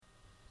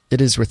It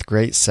is with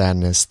great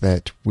sadness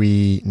that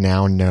we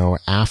now know,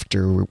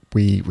 after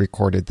we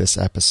recorded this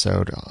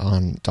episode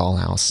on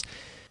Dollhouse,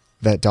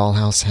 that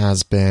Dollhouse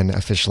has been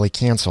officially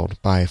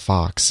canceled by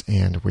Fox,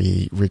 and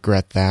we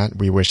regret that.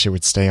 We wish it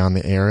would stay on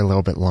the air a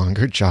little bit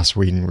longer. Joss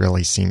Whedon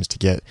really seems to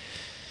get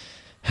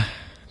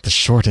the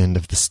short end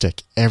of the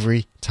stick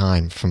every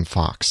time from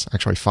Fox.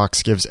 Actually,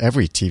 Fox gives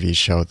every TV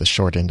show the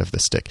short end of the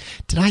stick.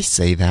 Did I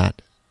say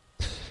that?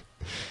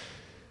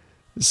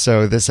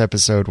 So this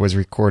episode was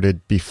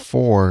recorded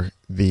before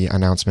the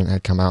announcement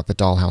had come out that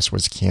Dollhouse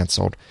was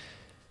canceled.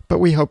 But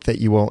we hope that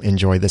you will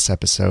enjoy this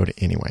episode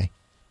anyway.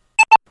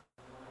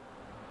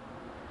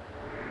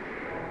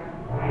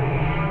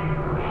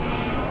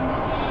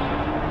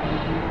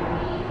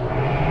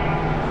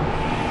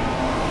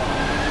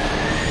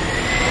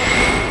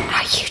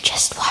 Are you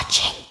just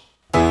watching?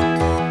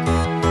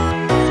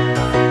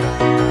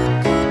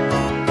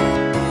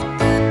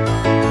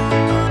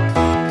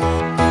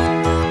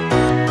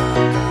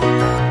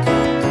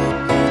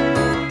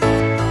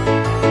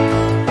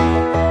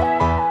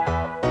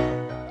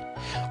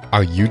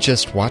 Are you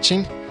just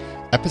watching?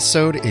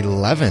 Episode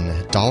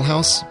 11,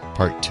 Dollhouse,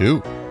 Part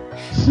 2.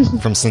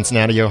 From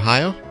Cincinnati,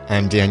 Ohio,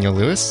 I'm Daniel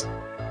Lewis.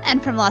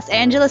 And from Los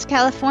Angeles,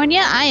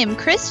 California, I am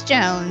Chris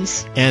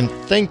Jones. And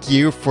thank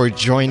you for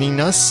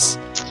joining us.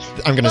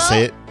 I'm going to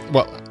say it.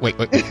 Well, wait.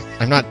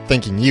 I'm not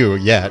thanking you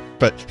yet,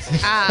 but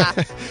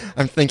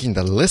I'm thanking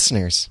the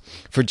listeners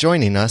for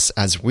joining us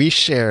as we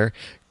share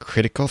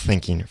critical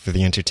thinking for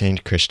the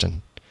entertained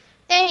Christian.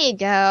 There you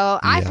go.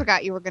 I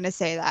forgot you were going to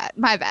say that.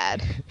 My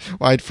bad.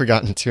 Well, I'd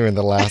forgotten to in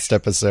the last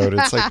episode.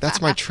 It's like,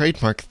 that's my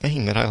trademark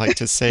thing that I like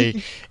to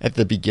say at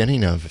the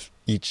beginning of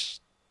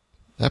each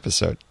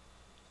episode.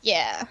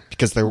 Yeah.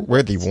 Because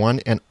we're the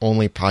one and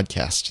only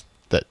podcast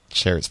that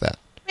shares that.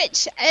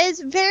 Which is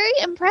very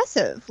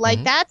impressive.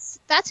 Like, that's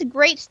a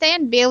great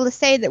stand to be able to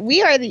say that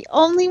we are the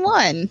only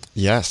one.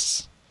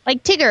 Yes.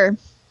 Like Tigger.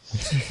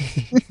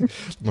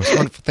 Most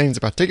wonderful things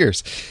about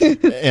Tiggers.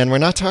 And we're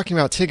not talking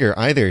about Tigger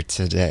either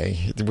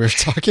today. We're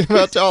talking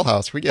about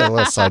Dollhouse. We get a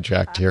little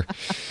sidetracked here.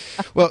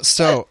 Well,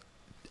 so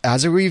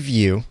as a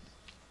review,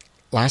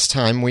 last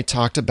time we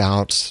talked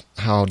about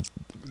how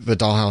the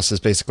Dollhouse is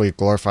basically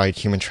glorified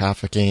human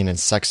trafficking and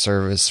sex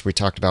service. We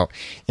talked about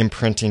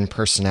imprinting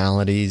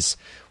personalities.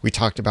 We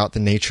talked about the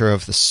nature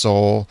of the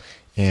soul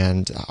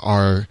and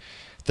are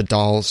the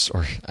dolls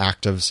or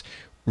actives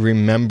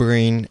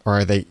remembering,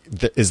 or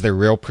is their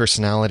real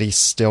personality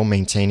still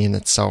maintaining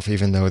itself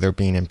even though they're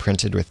being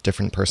imprinted with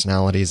different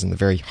personalities in the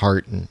very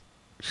heart and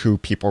who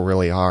people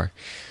really are.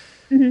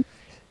 Mm-hmm.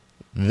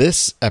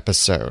 This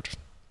episode,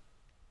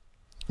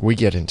 we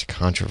get into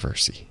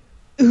controversy.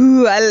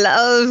 Ooh, I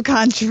love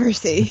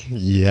controversy.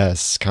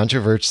 Yes,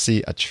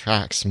 controversy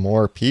attracts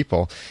more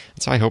people.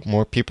 And so I hope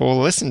more people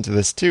will listen to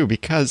this too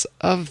because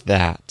of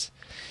that.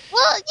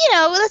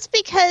 Well, that's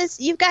because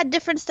you've got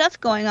different stuff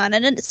going on,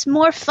 and it's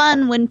more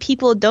fun when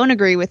people don't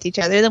agree with each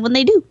other than when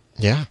they do.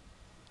 Yeah.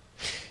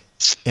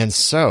 And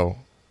so,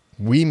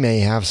 we may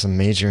have some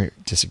major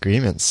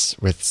disagreements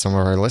with some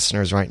of our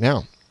listeners right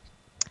now.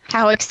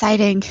 How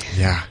exciting.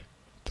 Yeah.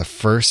 The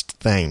first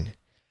thing.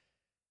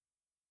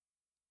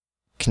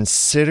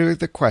 Consider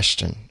the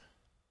question,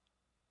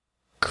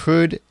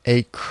 could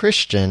a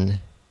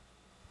Christian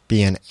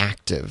be an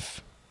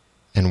active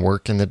and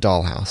work in the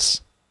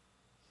Dollhouse?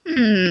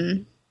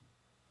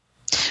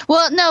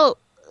 Well, no,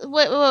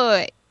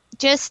 wait.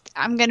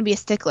 I'm going to be a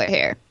stickler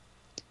here.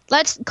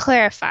 Let's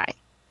clarify.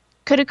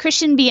 Could a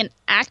Christian be an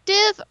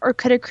active, or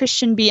could a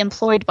Christian be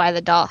employed by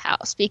the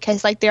Dollhouse?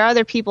 Because, there are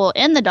other people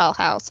in the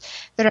Dollhouse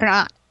that are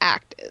not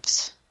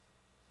actives.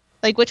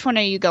 Which one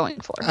are you going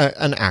for?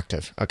 An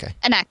active, okay.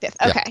 An active,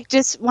 okay. Yeah.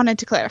 Just wanted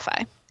to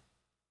clarify.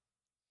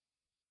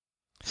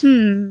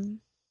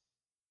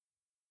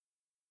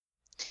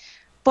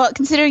 Well,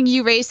 considering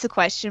you raised the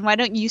question, why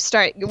don't you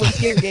start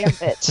with your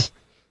gambit?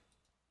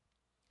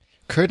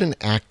 Could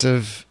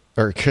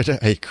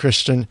a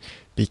Christian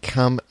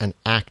become an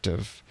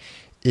active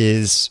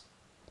is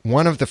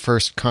one of the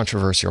first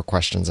controversial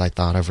questions I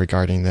thought of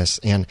regarding this.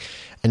 And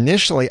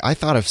initially, I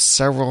thought of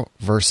several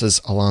verses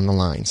along the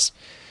lines.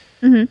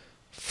 Mm-hmm.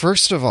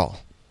 First of all,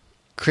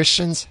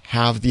 Christians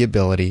have the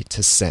ability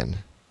to sin.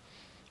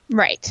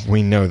 Right.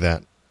 We know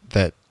that.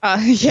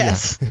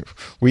 Yes. Yeah,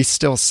 we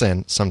still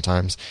sin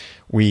sometimes.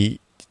 We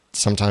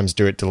sometimes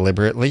do it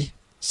deliberately.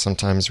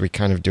 Sometimes we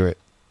kind of do it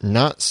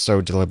not so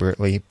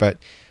deliberately, but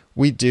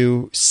we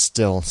do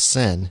still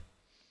sin.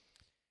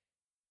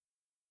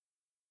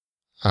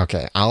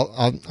 Okay,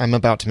 I'm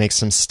about to make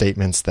some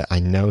statements that I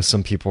know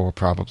some people will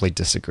probably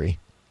disagree.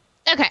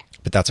 Okay.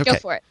 But that's okay. Go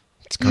for it.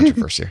 It's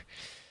controversy.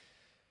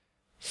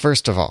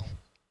 First of all,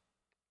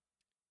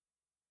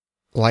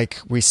 like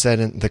we said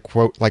in the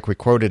quote, like we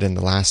quoted in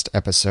the last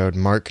episode,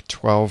 Mark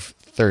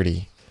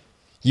 12:30,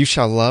 you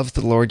shall love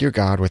the Lord your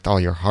God with all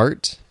your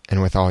heart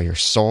and with all your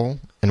soul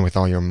and with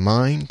all your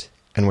mind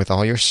and with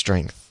all your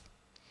strength.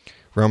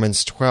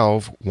 Romans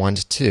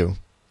 12:1-2,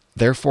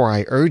 Therefore,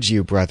 I urge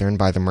you, brethren,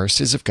 by the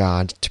mercies of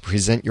God, to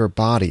present your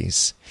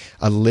bodies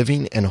a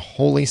living and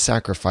holy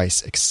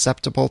sacrifice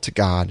acceptable to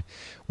God,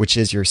 which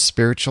is your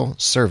spiritual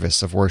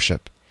service of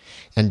worship.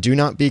 And do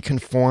not be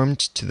conformed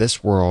to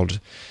this world,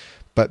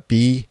 but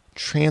be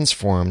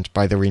transformed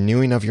by the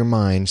renewing of your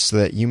mind, so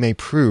that you may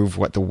prove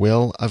what the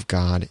will of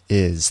God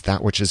is,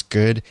 that which is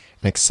good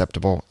and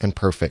acceptable and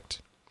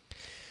perfect.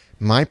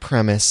 My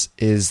premise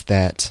is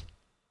that,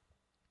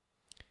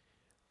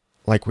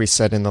 like we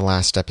said in the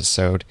last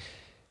episode,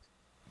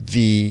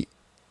 the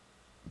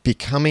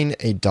becoming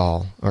a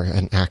doll, or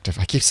an active,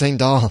 I keep saying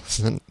doll,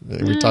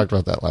 we talked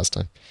about that last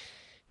time.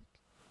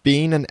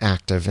 Being an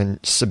active and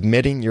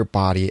submitting your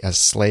body as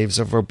slaves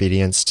of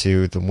obedience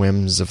to the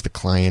whims of the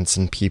clients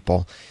and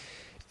people,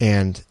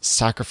 and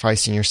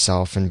sacrificing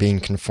yourself and being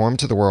conformed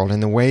to the world in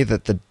the way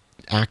that the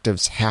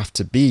actives have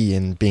to be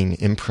and being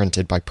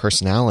imprinted by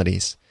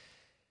personalities,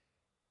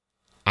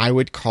 I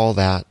would call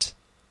that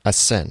a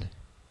sin.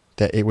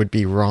 That it would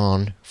be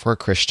wrong for a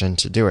Christian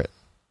to do it.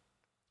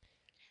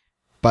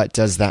 But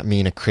does that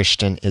mean a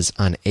Christian is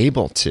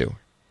unable to?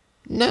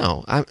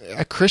 No.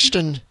 A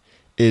Christian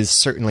is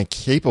certainly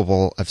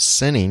capable of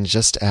sinning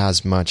just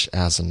as much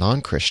as a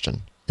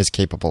non-Christian is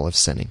capable of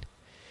sinning.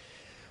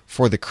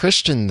 For the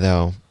Christian,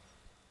 though,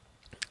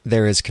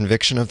 there is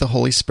conviction of the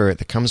Holy Spirit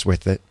that comes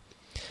with it,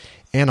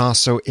 and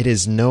also it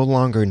is no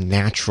longer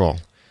natural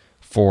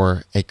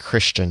for a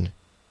Christian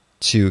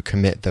to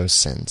commit those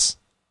sins.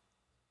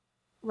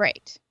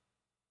 Right.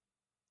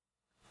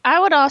 I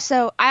would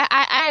also,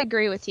 I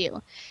agree with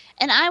you.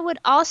 And I would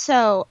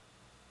also,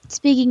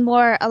 speaking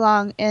more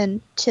along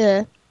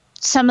into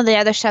some of the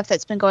other stuff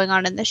that's been going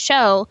on in the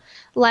show,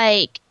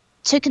 like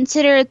to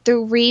consider the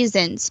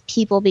reasons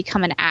people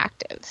become an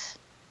active.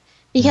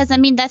 Because, I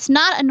mean, that's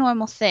not a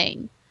normal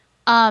thing.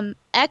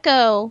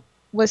 Echo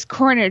was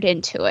cornered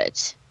into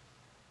it.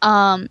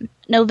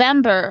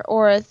 November,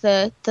 or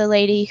the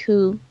lady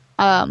who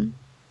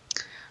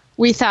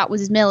we thought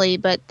was Millie,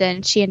 but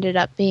then she ended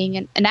up being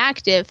an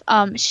active.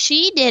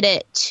 She did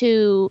it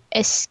to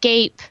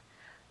escape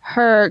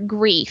her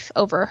grief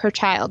over her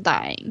child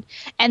dying.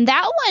 And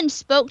that one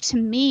spoke to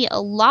me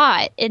a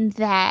lot in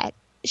that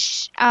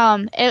she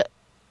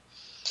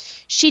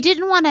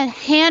didn't want to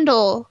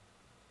handle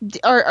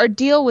or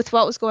deal with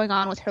what was going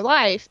on with her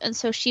life. And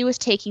so she was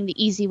taking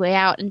the easy way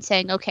out and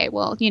saying, okay,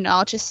 well,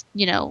 I'll just,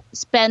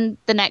 spend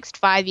the next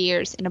 5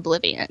 years in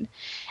oblivion.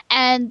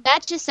 And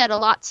that just said a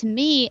lot to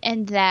me,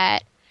 in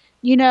that,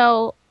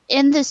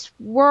 in this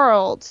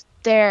world,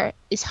 there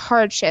is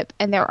hardship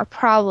and there are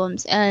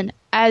problems. And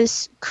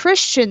as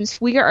Christians,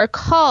 we are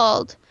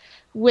called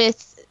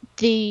with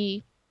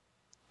the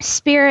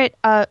Spirit,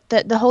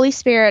 the Holy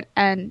Spirit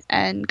and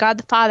God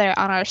the Father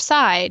on our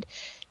side,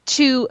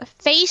 to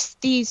face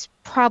these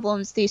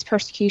problems, these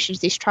persecutions,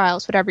 these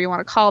trials, whatever you want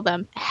to call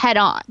them, head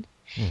on.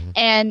 Mm-hmm.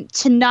 And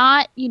to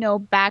not,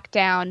 back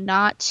down,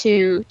 not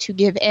to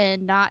give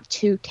in, not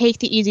to take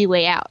the easy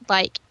way out.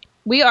 Like,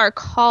 we are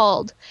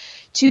called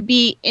to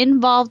be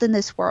involved in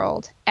this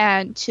world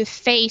and to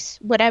face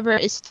whatever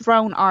is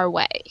thrown our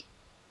way.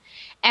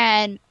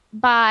 And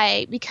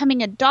by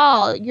becoming a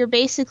doll, you're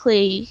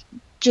basically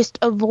just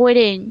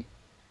avoiding,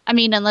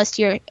 unless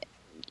you're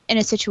in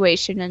a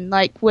situation, and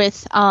like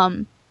with,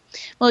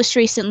 most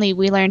recently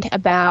we learned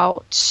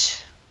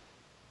about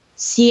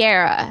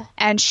Sierra,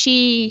 and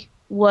she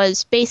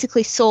was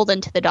basically sold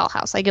into the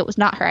dollhouse. Like, it was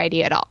not her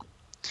idea at all.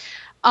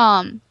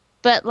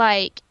 But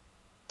like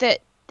that,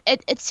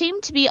 it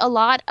seemed to be a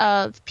lot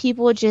of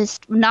people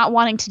just not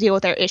wanting to deal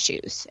with their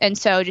issues. And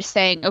so just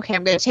saying, okay,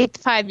 I'm going to take the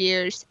 5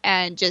 years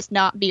and just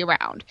not be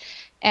around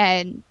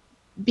and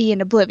be in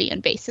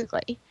oblivion,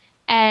 basically.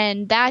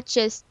 And that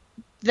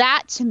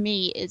to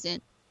me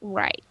isn't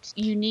right.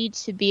 You need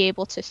to be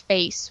able to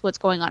face what's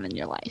going on in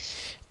your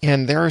life.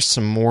 And there are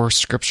some more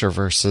scripture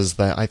verses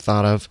that I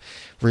thought of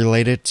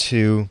related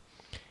to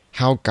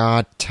how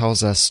God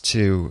tells us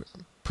to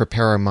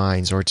prepare our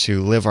minds or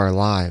to live our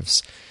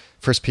lives.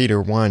 1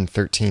 Peter 1,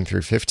 13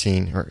 through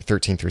 15, or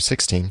 13 through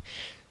 16,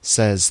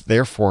 says,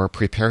 "Therefore,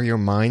 prepare your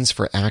minds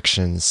for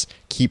actions,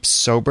 keep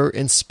sober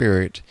in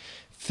spirit,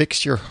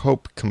 fix your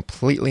hope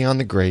completely on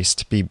the grace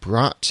to be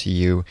brought to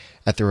you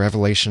at the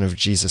revelation of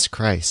Jesus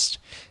Christ.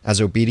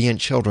 As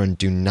obedient children,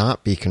 do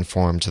not be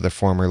conformed to the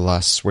former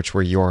lusts which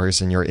were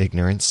yours in your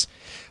ignorance,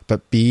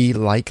 but be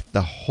like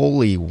the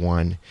Holy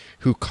One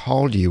who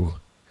called you.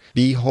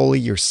 Be holy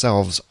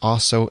yourselves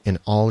also in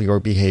all your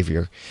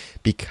behavior,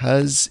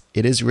 because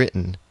it is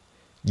written,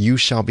 'You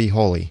shall be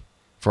holy,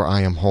 for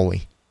I am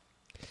holy.'"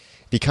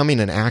 Becoming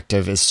an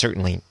active is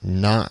certainly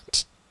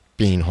not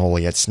being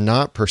holy. It's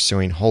not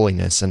pursuing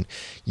holiness and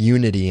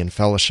unity and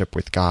fellowship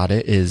with God.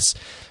 It is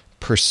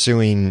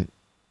pursuing,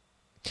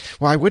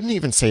 well, I wouldn't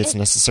even say it's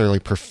necessarily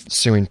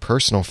pursuing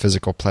personal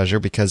physical pleasure,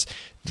 because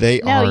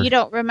No, you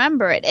don't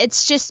remember it.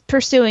 It's just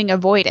pursuing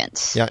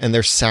avoidance. Yeah, and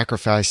they're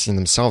sacrificing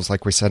themselves,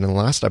 like we said in the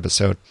last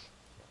episode.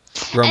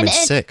 Romans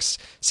 6,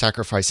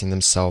 sacrificing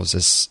themselves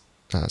as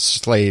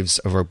slaves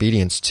of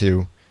obedience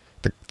to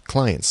the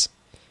clients.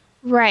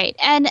 Right.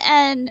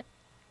 And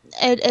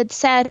it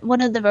said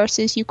one of the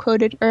verses you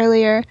quoted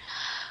earlier,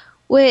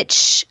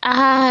 which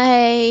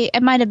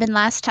it might have been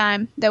last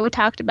time that we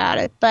talked about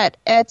it, but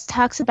it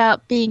talks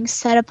about being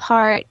set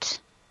apart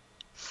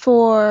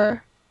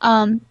for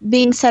God.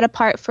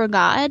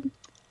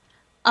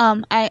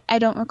 I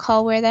don't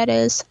recall where that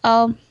is.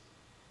 I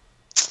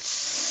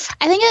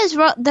think it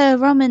was the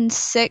Romans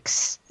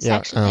 6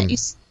 section.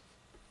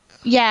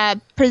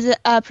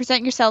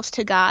 Present yourselves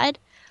to God.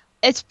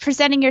 It's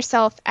presenting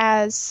yourself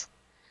as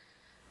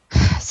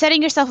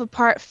setting yourself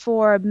apart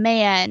for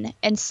man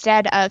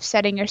instead of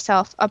setting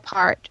yourself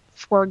apart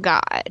for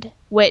God,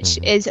 which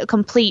is a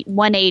complete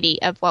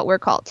 180 of what we're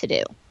called to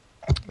do.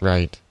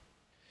 Right.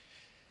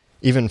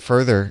 Even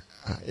further,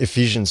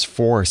 Ephesians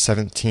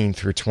 4:17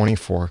 through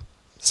 24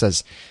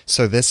 says,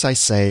 "So this I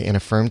say and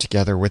affirm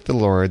together with the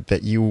Lord,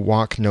 that you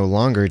walk no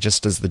longer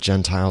just as the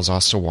Gentiles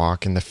also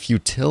walk, in the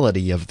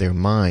futility of their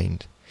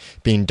mind,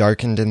 being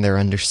darkened in their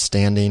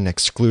understanding,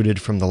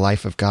 excluded from the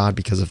life of God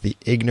because of the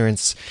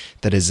ignorance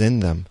that is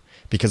in them,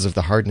 because of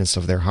the hardness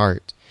of their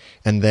heart.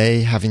 And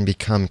they, having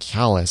become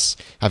callous,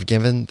 have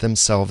given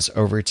themselves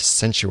over to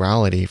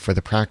sensuality for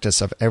the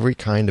practice of every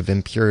kind of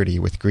impurity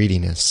with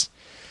greediness.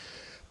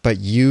 But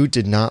you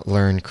did not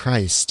learn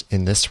Christ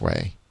in this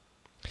way.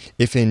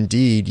 If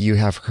indeed you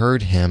have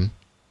heard him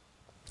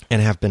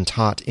and have been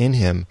taught in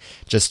him,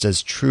 just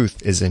as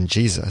truth is in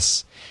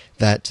Jesus,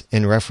 that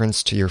in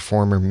reference to your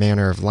former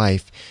manner of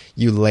life,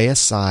 you lay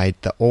aside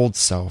the old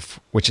self,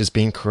 which is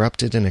being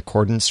corrupted in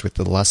accordance with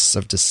the lusts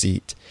of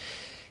deceit,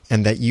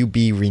 and that you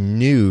be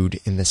renewed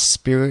in the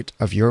spirit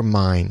of your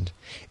mind,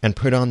 and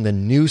put on the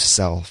new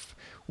self,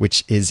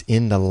 which is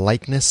in the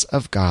likeness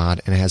of God,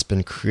 and has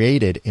been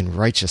created in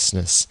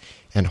righteousness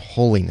and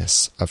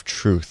holiness of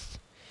truth."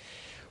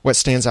 What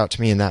stands out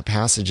to me in that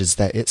passage is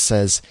that it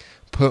says,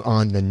 put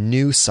on the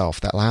new self.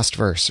 That last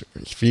verse,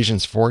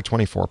 Ephesians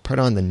 4:24, put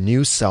on the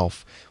new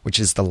self, which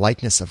is the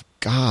likeness of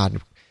God.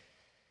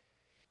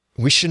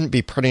 We shouldn't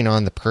be putting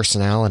on the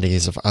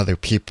personalities of other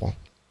people.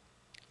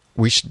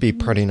 We should be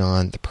putting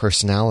on the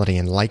personality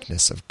and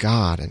likeness of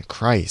God and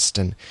Christ,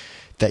 and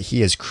that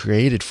he has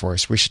created for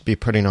us. We should be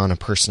putting on a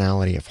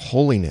personality of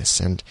holiness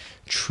and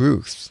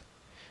truth,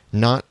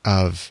 not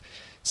of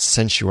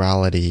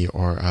sensuality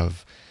or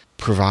of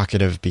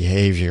provocative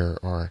behavior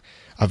or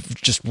of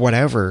just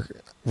whatever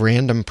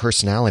random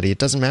personality. It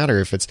doesn't matter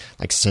if it's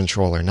like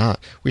sensual or not.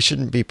 We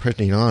shouldn't be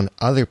putting on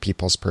other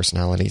people's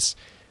personalities.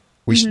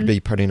 We should be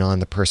putting on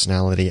the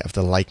personality of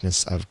the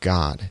likeness of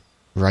God,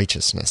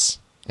 righteousness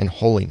and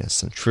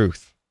holiness and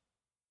truth.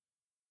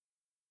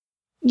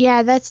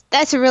 Yeah,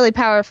 that's a really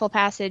powerful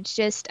passage.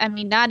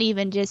 Not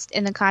even just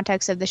in the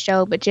context of the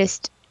show, but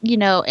just,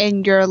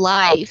 in your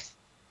life,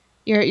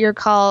 you're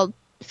called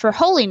for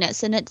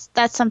holiness, and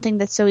that's something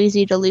that's so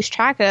easy to lose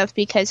track of,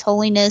 because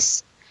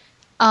holiness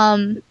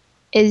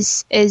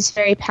is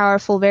very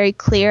powerful, very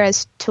clear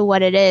as to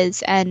what it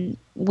is, and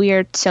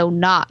we're so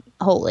not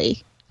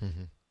holy.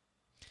 Mm-hmm.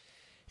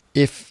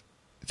 If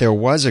there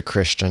was a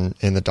Christian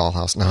in the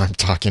Dollhouse, now I'm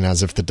talking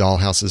as if the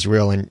Dollhouse is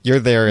real, and you're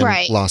there in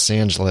Los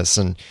Angeles,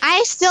 and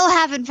I still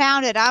haven't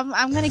found it.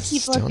 I'm going to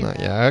keep looking.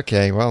 Yeah,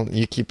 okay. Well,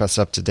 you keep us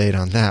up to date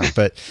on that.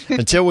 But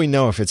until we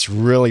know if it's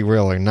really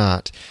real or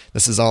not,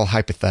 this is all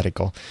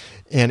hypothetical.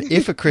 And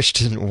if a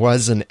Christian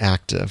wasn't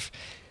active,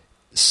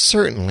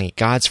 certainly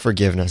God's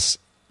forgiveness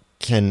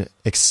can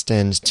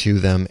extend to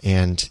them,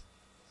 and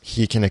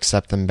he can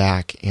accept them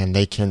back, and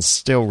they can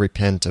still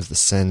repent of the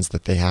sins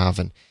that they have.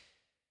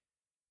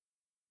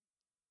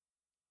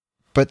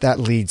 But that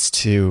leads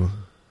to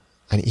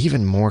an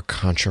even more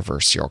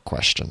controversial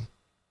question.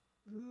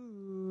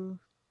 Ooh.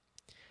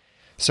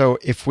 So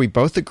if we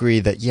both agree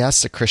that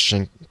yes, a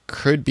Christian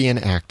could be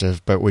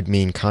inactive, but would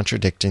mean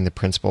contradicting the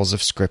principles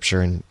of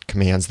Scripture and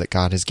commands that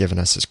God has given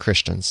us as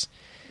Christians.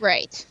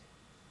 Right.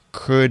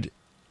 Could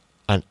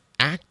an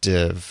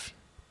active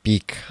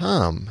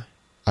become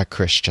a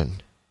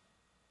Christian?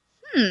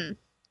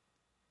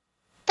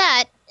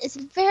 That is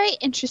a very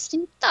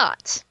interesting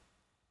thought.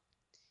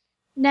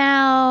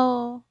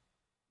 Now,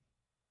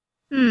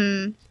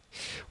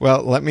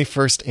 Well, let me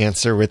first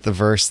answer with the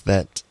verse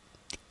that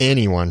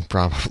anyone,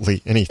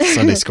 probably any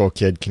Sunday school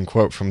kid, can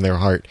quote from their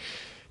heart.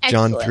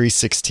 Excellent. John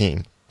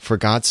 3:16. For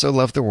God so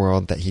loved the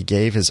world that he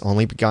gave his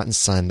only begotten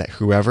Son, that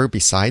whoever,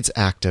 besides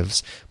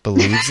actives,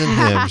 believes in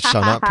him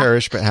shall not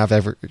perish but have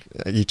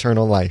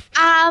eternal life.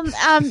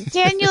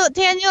 Daniel,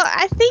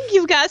 I think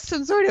you've got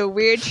some sort of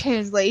weird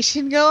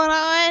translation going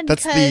on.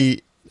 That's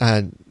the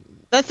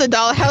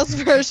Dollhouse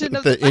version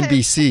of the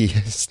NBC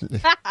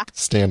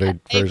standard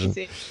version.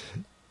 ABC.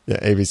 Yeah,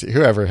 ABC.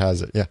 Whoever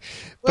has it. Yeah.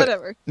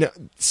 Whatever. No,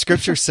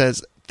 Scripture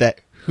says that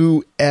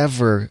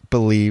whoever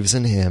believes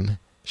in him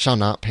shall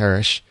not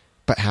perish,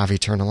 but have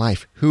eternal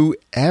life.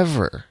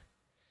 Whoever.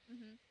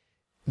 Mm-hmm.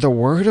 The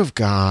Word of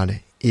God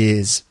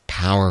is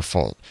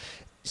powerful.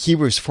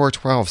 Hebrews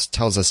 4:12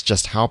 tells us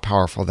just how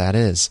powerful that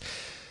is.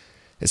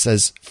 It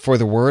says, "For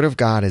the word of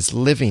God is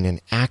living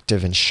and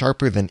active and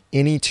sharper than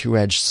any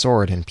two-edged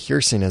sword and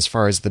piercing as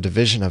far as the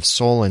division of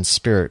soul and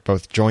spirit,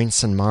 both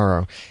joints and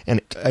marrow,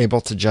 and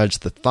able to judge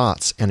the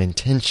thoughts and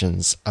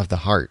intentions of the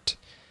heart."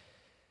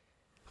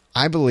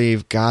 I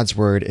believe God's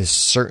word is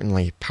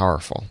certainly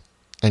powerful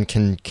and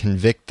can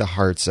convict the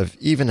hearts of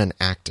even an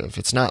active.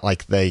 It's not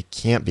like they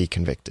can't be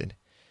convicted.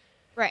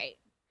 Right.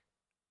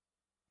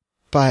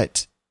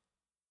 But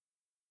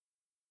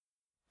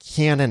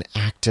can an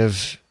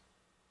active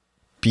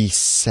be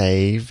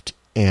saved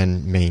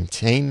and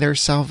maintain their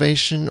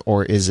salvation,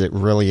 or is it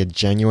really a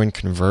genuine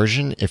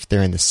conversion if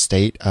they're in the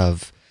state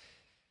of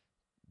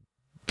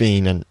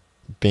being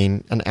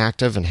an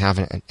active and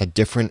having a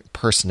different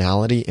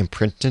personality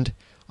imprinted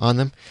on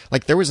them?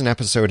 Like, there was an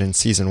episode in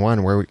season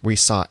 1 where we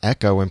saw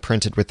Echo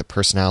imprinted with the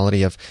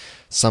personality of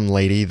some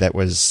lady that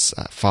was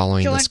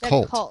following this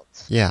cult.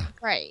 Yeah.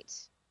 Right.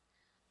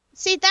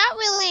 See, that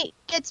really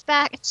gets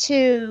back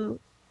to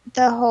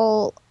the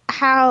whole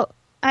how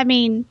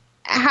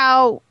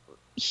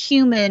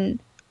human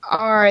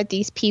are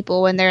these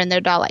people when they're in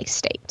their doll-like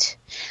state.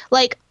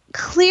 Like,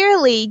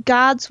 clearly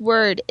God's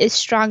word is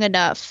strong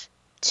enough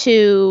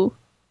to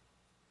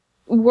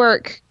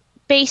work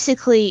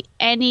basically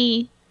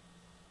anything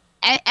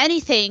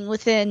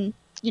within,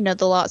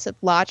 the laws of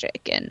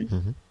logic,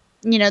 and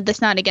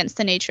that's not against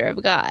the nature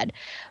of God.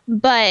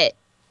 But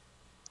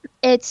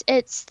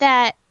it's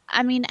that,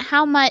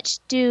 how much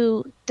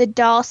do the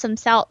dolls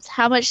themselves,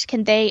 how much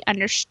can they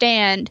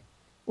understand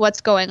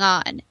what's going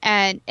on?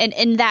 And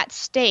in that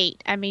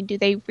state, could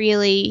they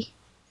really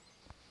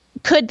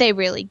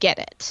get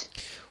it?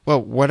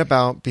 Well, what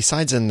about,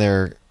 besides in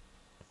their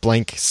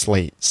blank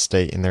slate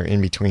state, in their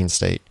in-between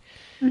state,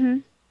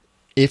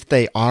 if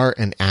they are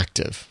an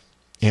active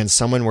and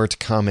someone were to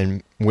come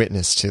and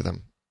witness to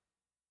them,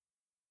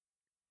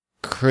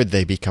 could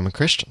they become a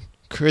Christian?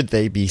 Could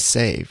they be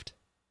saved?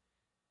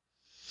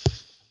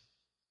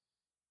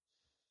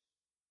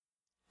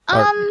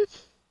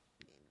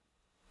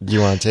 Do you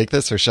want to take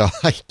this, or shall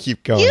I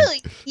keep going?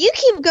 You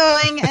keep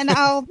going, and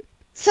I'll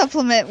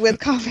supplement with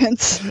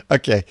comments.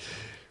 Okay.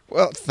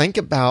 Well, think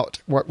about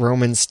what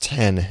Romans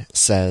 10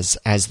 says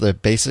as the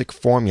basic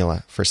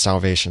formula for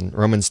salvation.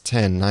 Romans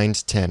 10,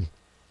 9-10.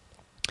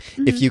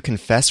 "If you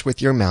confess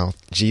with your mouth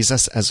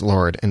Jesus as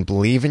Lord and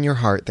believe in your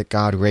heart that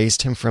God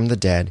raised him from the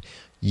dead,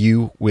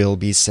 you will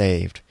be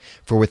saved.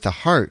 For with the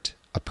heart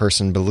a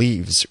person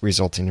believes,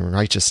 resulting in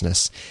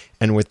righteousness,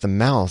 and with the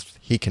mouth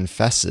he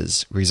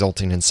confesses,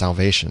 resulting in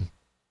salvation."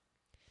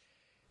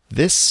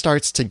 This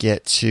starts to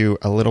get to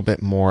a little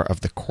bit more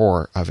of the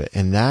core of it,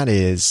 and that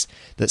is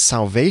that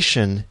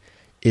salvation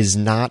is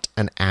not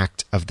an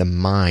act of the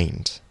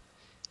mind.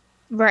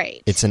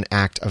 Right. It's an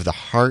act of the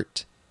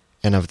heart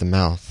and of the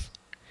mouth.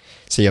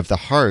 See, of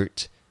the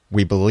heart,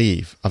 we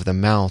believe. Of the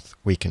mouth,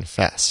 we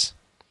confess.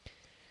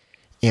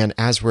 And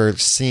as we're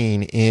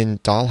seeing in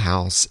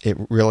Dollhouse, it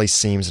really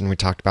seems, and we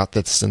talked about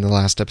this in the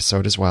last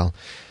episode as well,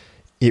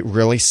 it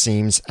really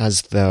seems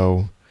as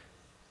though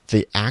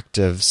the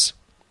actives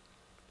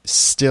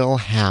still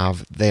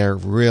have their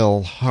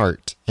real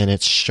heart, and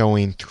it's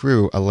showing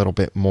through a little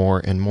bit more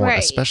and more,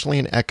 especially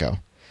in Echo.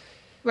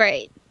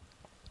 Right.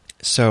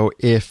 So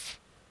if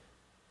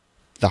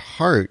the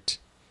heart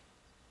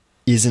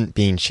isn't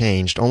being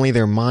changed, only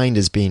their mind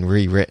is being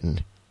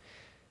rewritten,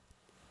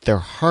 their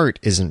heart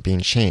isn't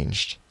being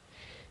changed.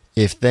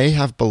 If they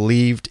have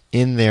believed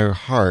in their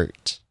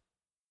heart,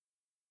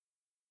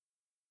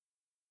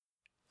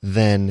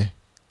 then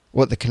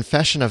the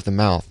confession of the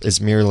mouth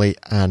is merely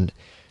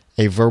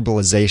a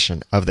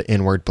verbalization of the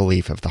inward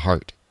belief of the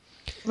heart.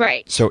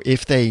 Right. So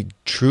if they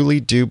truly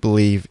do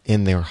believe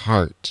in their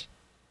heart,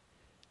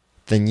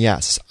 then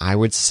yes, I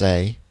would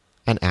say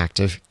an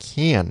active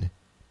can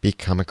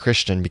become a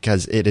Christian,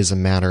 because it is a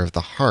matter of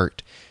the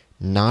heart,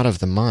 not of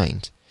the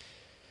mind.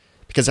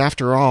 Because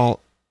after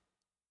all,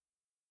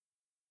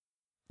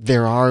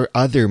 there are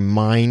other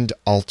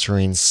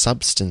mind-altering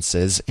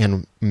substances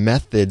and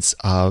methods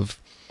of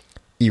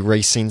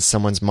erasing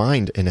someone's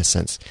mind, in a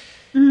sense.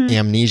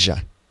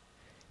 Amnesia.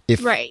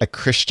 If a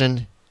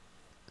Christian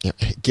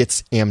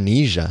gets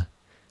amnesia,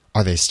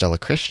 are they still a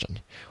Christian?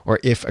 Or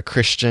if a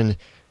Christian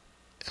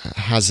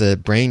has a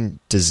brain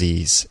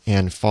disease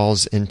and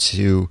falls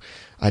into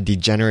a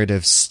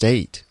degenerative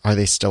state, are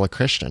they still a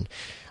Christian?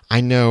 I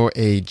know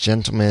a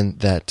gentleman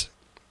that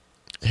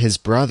his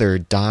brother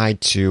died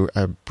to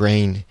a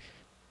brain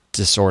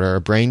disorder,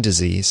 a brain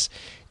disease,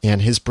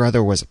 and his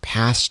brother was a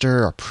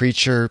pastor, a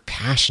preacher,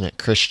 passionate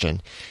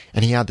Christian,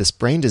 and he had this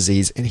brain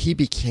disease, and he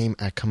became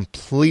a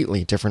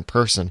completely different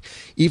person,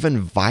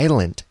 even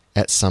violent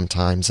at some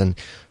times, and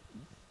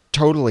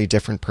totally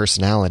different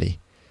personality.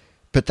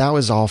 But that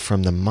was all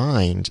from the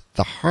mind.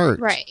 The heart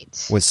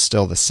was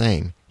still the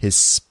same. His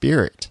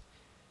spirit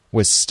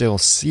was still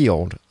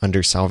sealed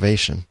under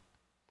salvation.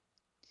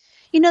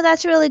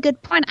 That's a really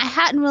good point. I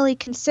hadn't really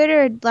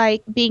considered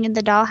being in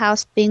the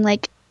dollhouse being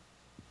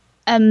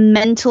a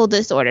mental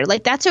disorder.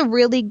 That's a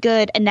really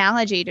good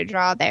analogy to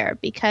draw there,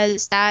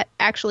 because that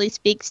actually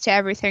speaks to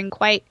everything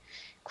quite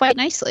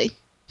nicely.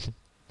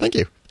 Thank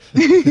you.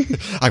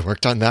 I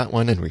worked on that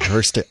one and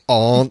rehearsed it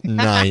all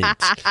night.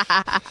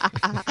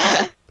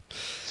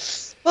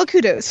 Well,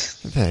 kudos.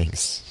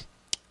 Thanks.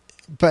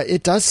 But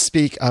it does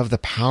speak of the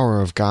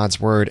power of God's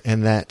word,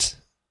 and that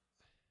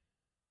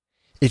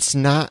it's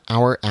not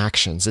our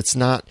actions, it's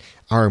not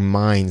our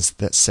minds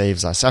that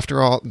saves us.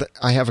 After all,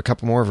 I have a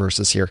couple more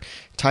verses here.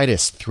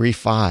 Titus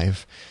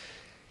 3:5.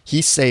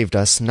 He saved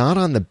us not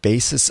on the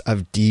basis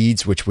of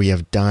deeds which we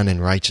have done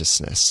in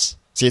righteousness.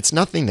 See, it's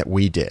nothing that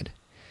we did.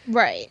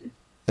 Right.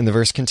 And the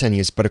verse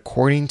continues, but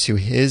according to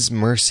his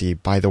mercy,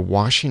 by the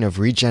washing of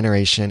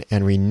regeneration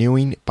and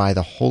renewing by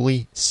the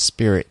Holy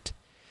Spirit.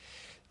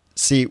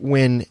 See,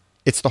 when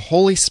it's the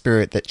Holy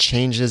Spirit that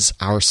changes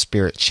our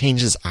spirit,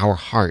 changes our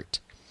heart,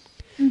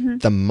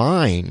 the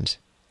mind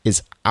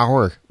is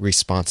our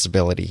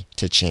responsibility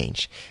to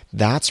change.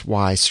 That's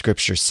why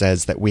Scripture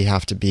says that we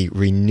have to be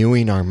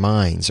renewing our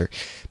minds, or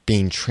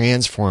being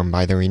transformed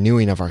by the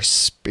renewing of our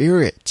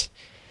spirit.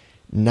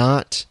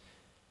 Not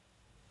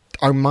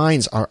our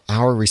minds are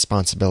our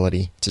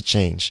responsibility to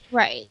change.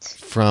 Right.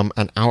 From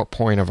an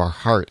outpouring of our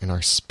heart and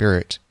our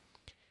spirit.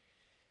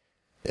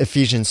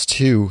 Ephesians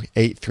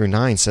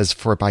 2:8-9 says,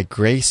 for by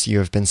grace you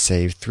have been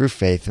saved through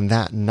faith, and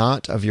that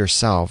not of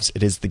yourselves.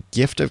 It is the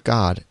gift of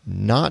God,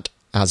 not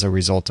as a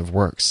result of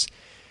works,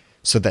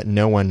 so that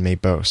no one may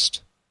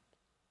boast.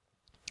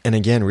 And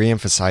again,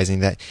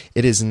 reemphasizing that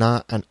it is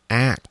not an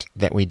act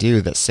that we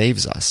do that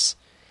saves us.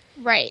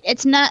 Right.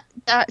 It's not,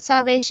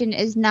 salvation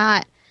is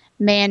not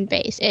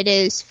man-based. It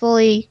is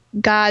fully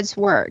God's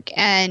work,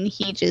 and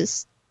he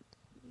just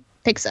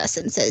picks us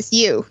and says,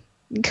 you,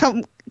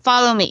 come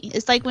follow me.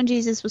 It's like when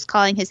Jesus was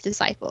calling his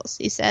disciples.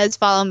 He says,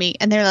 follow me.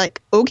 And they're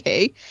like,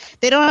 okay.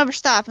 They don't ever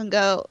stop and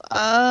go,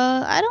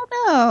 I don't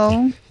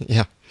know.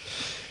 Yeah.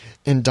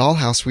 In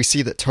Dollhouse, we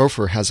see that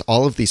Topher has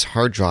all of these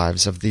hard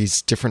drives of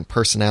these different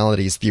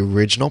personalities. The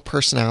original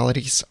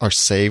personalities are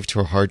saved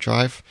to a hard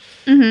drive.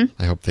 I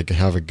hope they can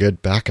have a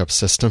good backup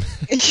system.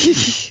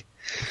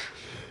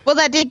 Well,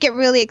 that did get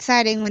really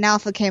exciting when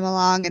Alpha came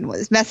along and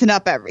was messing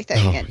up everything.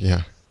 Oh,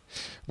 yeah.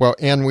 Well,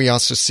 and we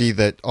also see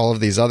that all of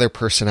these other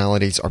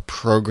personalities are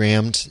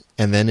programmed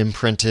and then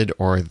imprinted,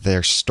 or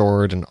they're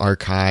stored and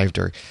archived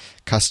or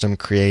custom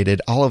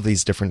created, all of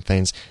these different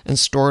things, and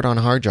stored on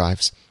hard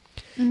drives.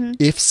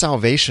 If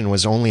salvation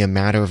was only a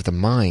matter of the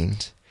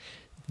mind,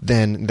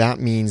 then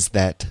that means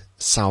that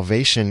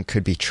salvation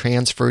could be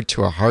transferred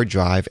to a hard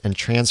drive and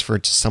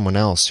transferred to someone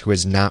else who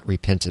has not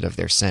repented of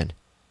their sin.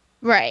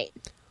 Right.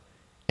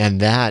 And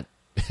that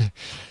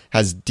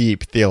has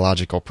deep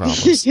theological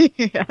problems.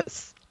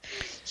 Yes.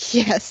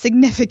 Yes,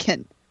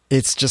 significant.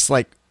 It's just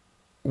like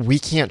we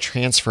can't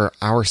transfer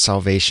our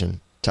salvation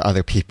to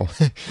other people.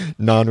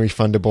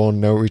 Non-refundable,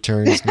 no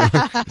returns,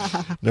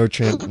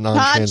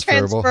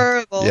 non-transferable.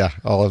 Yeah,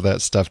 all of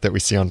that stuff that we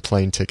see on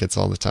plane tickets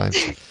all the time.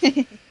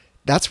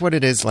 That's what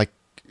it is like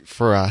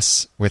for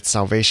us with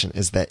salvation,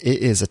 is that it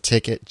is a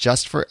ticket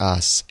just for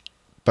us,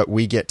 but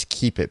we get to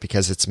keep it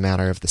because it's a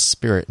matter of the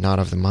spirit, not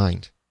of the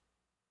mind.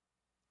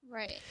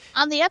 Right.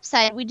 On the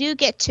upside, we do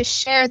get to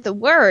share the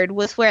word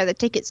with where the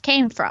tickets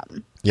came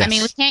from. Yes. I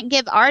mean, we can't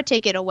give our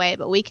ticket away,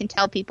 but we can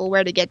tell people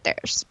where to get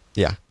theirs.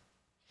 Yeah.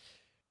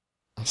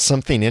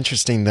 Something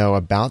interesting, though,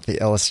 about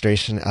the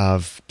illustration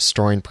of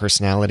storing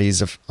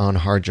personalities on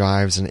hard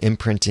drives and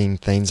imprinting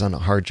things on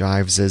hard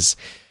drives is,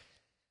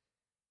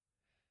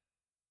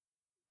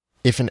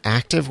 if an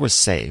active was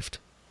saved,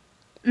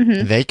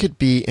 they could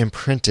be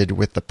imprinted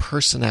with the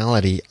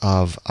personality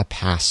of a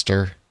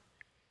pastor,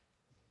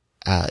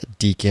 a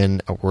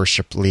deacon, a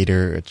worship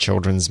leader, a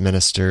children's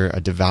minister,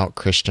 a devout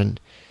Christian.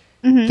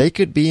 They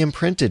could be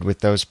imprinted with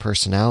those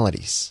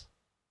personalities.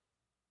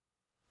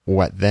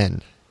 What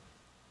then?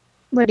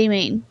 What do you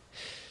mean?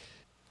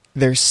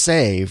 They're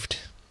saved,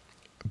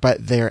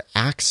 but their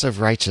acts of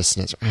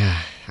righteousness,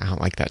 I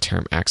don't like that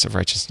term, acts of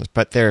righteousness,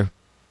 but they're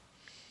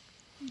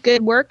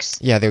good works?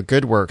 Yeah, they're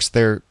good works.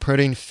 They're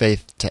putting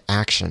faith to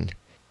action,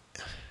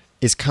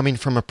 is coming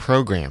from a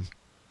program,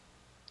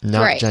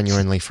 not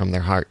genuinely from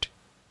their heart.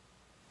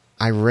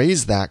 I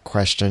raise that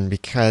question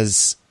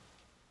because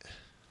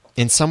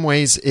in some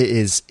ways it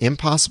is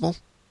impossible,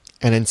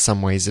 and in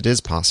some ways it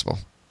is possible.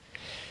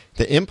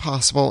 The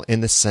impossible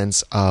in the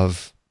sense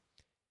of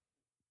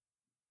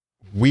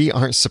we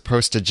aren't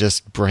supposed to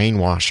just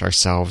brainwash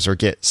ourselves or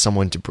get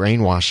someone to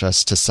brainwash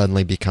us to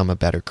suddenly become a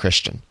better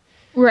Christian.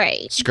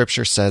 Right.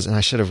 Scripture says, and I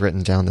should have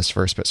written down this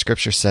verse, but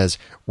Scripture says,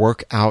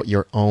 work out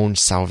your own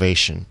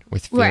salvation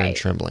with fear and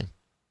trembling.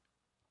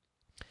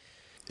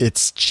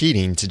 It's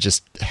cheating to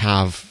just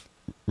have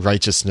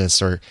righteousness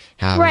or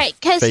have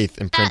faith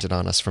imprinted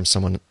on us from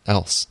someone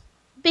else.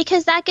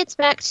 Because that gets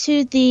back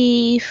to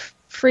the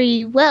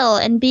free will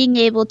and being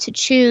able to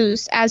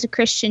choose as a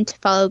Christian to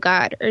follow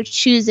God or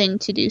choosing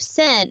to do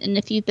sin. And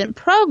if you've been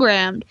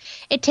programmed,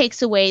 it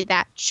takes away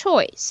that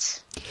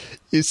choice.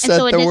 You said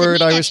the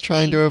word I was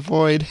trying to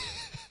avoid.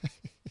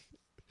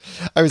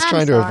 I was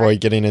trying to avoid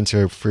getting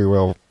into a free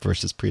will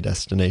versus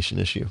predestination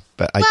issue,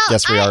 but I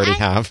guess we already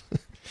have.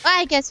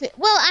 I guess.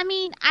 I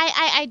mean,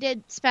 I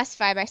did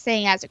specify by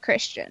saying as a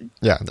Christian.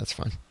 Yeah, that's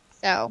fine.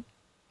 So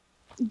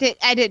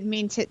I didn't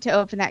mean to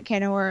open that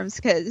can of worms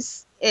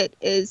because it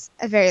is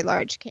a very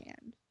large can.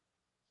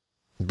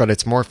 But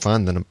it's more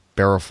fun than a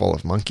barrel full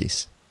of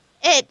monkeys.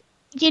 It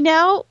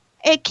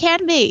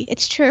can be.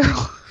 It's true.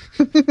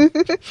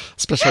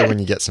 Especially when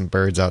you get some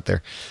birds out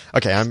there.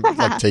 Okay, I'm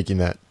like taking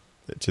that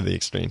to the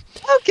extreme.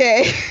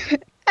 Okay.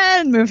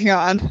 And moving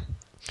on.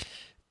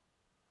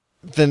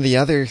 Then the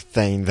other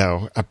thing,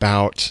 though,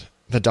 about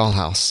the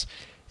Dollhouse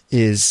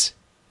is,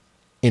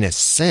 in a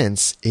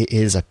sense, it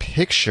is a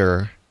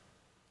picture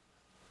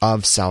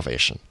of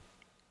salvation.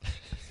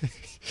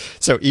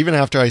 So even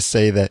after I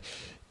say that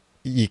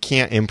you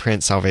can't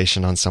imprint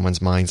salvation on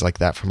someone's minds like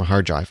that from a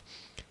hard drive,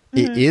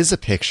 it is a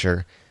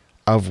picture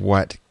of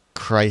what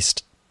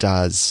Christ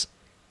does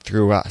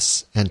through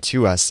us and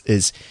to us.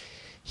 Is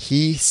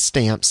he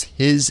stamps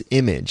his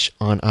image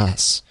on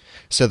us,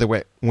 so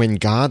that when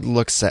God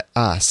looks at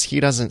us, he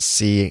doesn't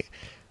see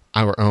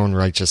our own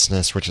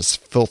righteousness, which is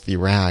filthy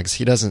rags.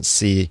 He doesn't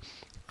see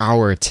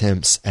our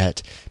attempts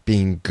at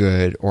being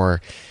good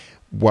or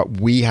what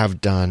we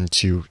have done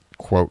to,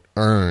 quote,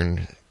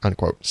 earn,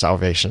 unquote,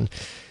 salvation.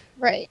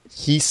 Right.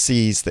 He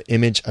sees the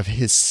image of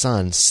his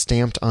Son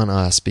stamped on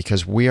us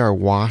because we are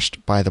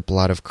washed by the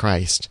blood of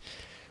Christ.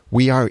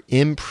 We are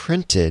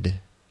imprinted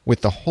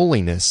with the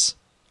holiness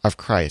of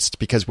Christ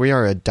because we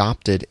are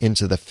adopted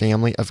into the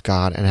family of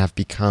God and have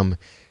become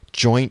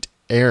joint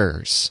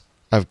heirs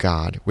of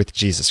God with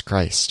Jesus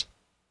Christ.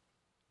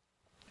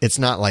 It's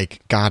not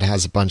like God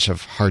has a bunch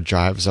of hard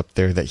drives up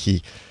there that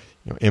he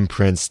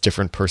imprints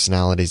different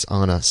personalities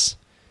on us.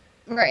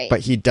 Right.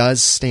 But he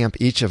does stamp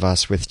each of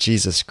us with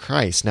Jesus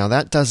Christ. Now,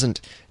 that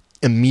doesn't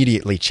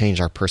immediately change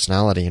our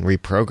personality and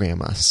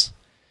reprogram us.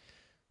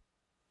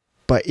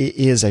 But it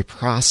is a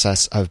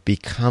process of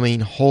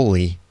becoming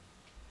holy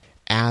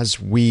as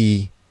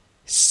we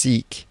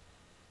seek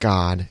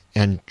God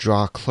and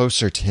draw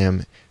closer to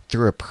him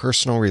through a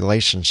personal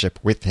relationship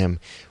with him.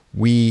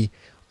 We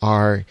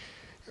are,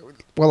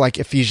 well, like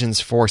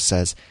Ephesians 4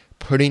 says,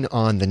 putting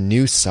on the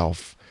new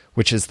self,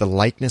 which is the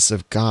likeness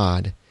of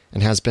God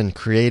and has been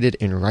created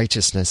in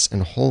righteousness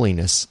and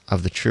holiness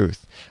of the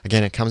truth.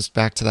 Again, it comes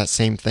back to that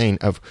same thing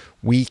of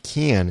we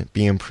can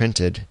be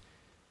imprinted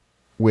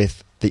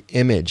with the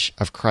image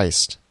of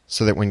Christ,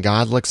 so that when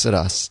God looks at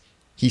us,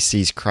 he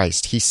sees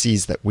Christ. He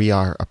sees that we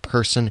are a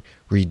person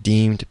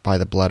redeemed by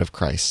the blood of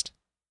Christ.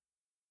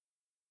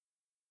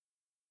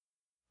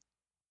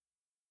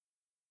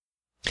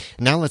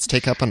 Now let's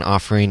take up an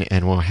offering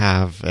and we'll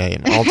have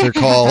an altar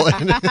call.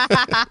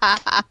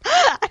 I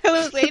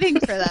was waiting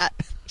for that.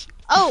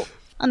 Oh,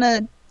 on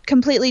a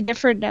completely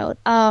different note.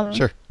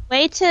 Sure.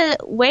 Way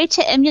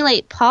to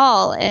emulate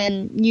Paul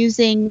and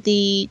using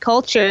the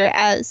culture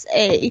as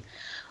a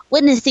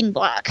witnessing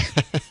block.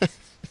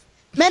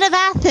 Men of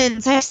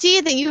Athens, I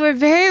see that you are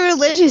very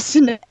religious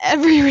in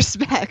every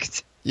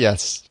respect.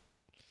 Yes.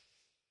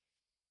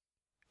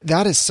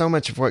 That is so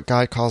much of what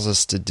God calls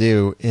us to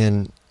do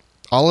in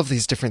all of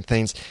these different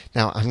things.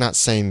 Now, I'm not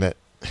saying that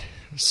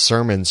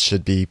sermons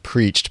should be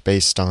preached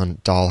based on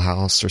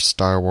Dollhouse or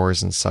Star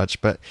Wars and such,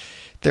 but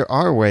there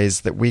are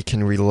ways that we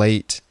can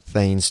relate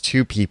things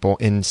to people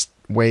in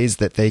ways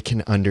that they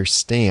can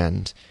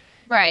understand.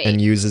 Right. And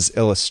use as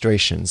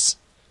illustrations.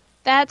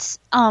 That's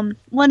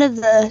one of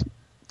the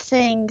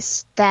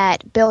things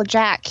that Bill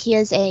Jack, he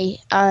is a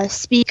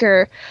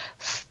speaker.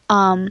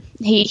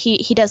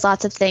 He does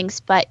lots of things,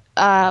 but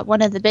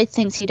one of the big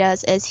things he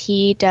does is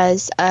he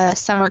does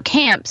summer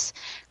camps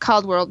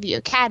called Worldview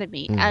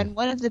Academy. And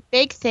one of the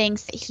big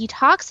things that he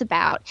talks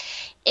about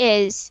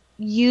is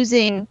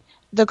using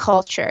the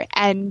culture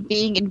and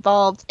being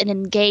involved and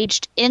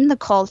engaged in the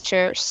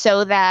culture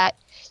so that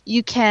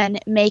you can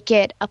make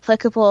it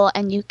applicable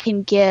and you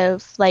can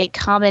give like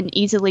common,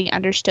 easily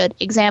understood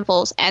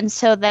examples, and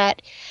so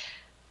that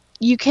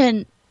you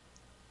can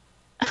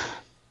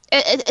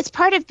it's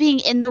part of being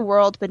in the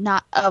world but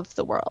not of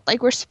the world.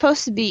 Like, we're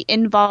supposed to be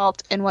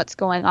involved in what's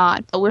going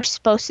on, but we're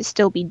supposed to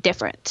still be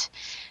different.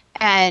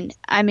 And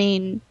I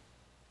mean,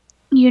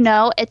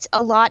 it's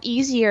a lot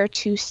easier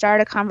to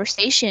start a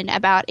conversation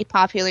about a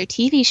popular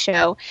TV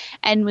show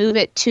and move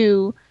it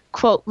to,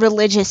 quote,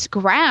 religious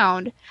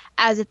ground,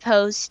 as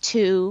opposed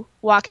to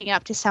walking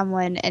up to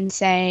someone and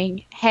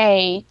saying,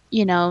 hey, do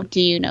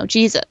you know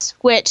Jesus?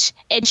 Which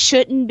it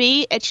shouldn't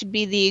be. It should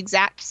be the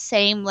exact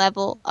same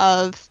level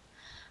of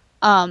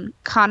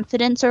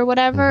confidence or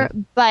whatever.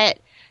 But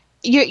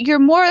you're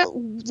more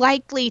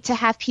likely to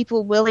have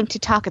people willing to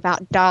talk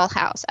about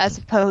Dollhouse as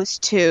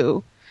opposed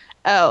to,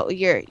 oh,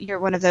 you're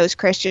one of those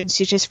Christians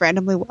who just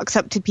randomly walks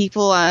up to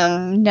people.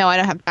 No, I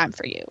don't have time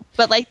for you.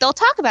 But like, they'll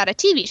talk about a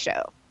TV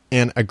show.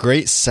 And a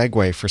great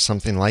segue for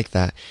something like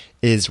that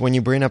is when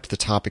you bring up the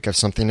topic of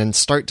something and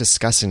start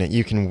discussing it,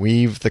 you can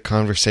weave the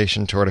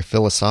conversation toward a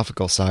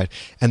philosophical side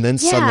and then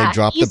suddenly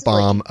drop the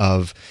bomb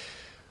of,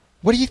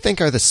 what do you think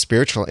are the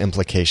spiritual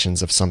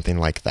implications of something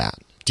like that?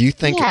 Do you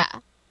think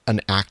an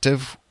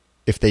active,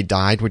 if they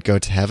died, would go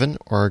to heaven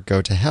or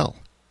go to hell?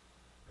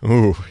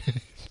 Ooh,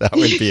 that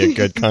would be a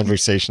good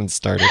conversation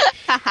starter.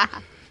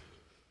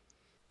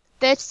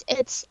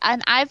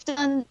 and I've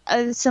done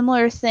a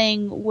similar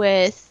thing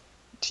with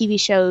TV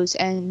shows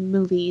and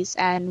movies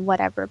and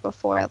whatever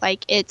before.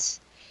 Like, it's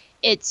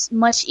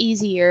much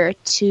easier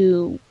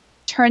to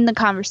turn the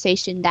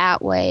conversation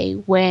that way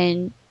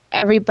when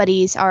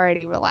everybody's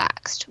already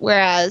relaxed.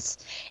 Whereas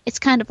it's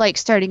kind of like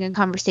starting a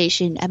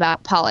conversation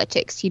about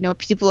politics. You know,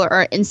 people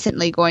are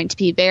instantly going to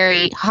be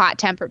very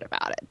hot-tempered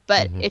about it.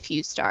 But if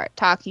you start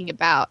talking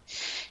about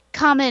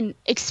common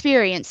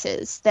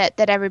experiences that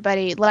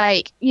everybody,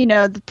 like, you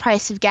know, the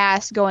price of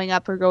gas going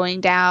up or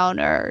going down,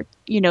 or,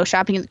 you know,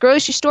 shopping at the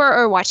grocery store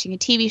or watching a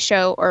TV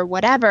show or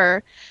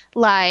whatever,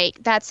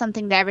 like, that's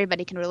something that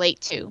everybody can relate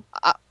to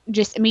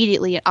just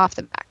immediately off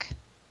the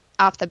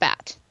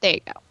bat. There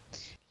you go.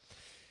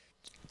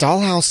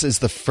 Dollhouse is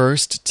the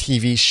first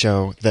TV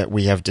show that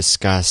we have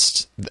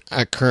discussed,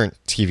 a current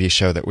TV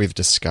show that we've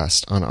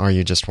discussed on Are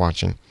You Just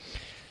Watching?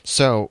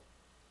 So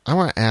I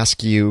want to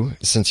ask you,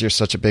 since you're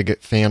such a big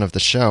fan of the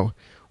show,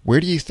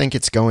 where do you think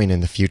it's going in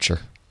the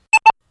future?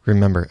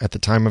 Remember, at the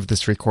time of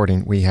this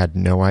recording, we had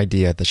no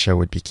idea the show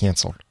would be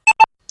canceled.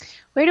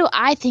 Where do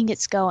I think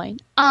it's going?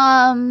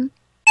 No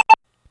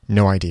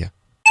idea.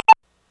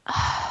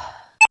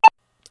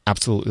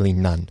 Absolutely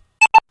none.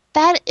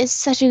 That is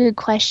such a good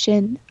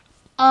question.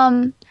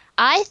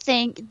 I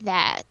think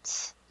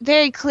that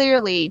very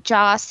clearly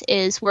Joss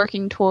is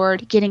working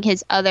toward getting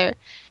the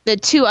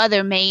two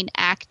other main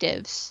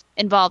actives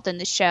involved in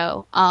the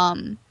show,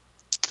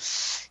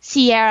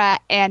 Sierra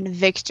and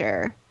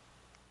Victor.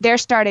 They're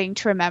starting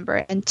to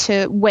remember and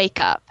to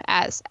wake up,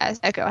 as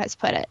Echo has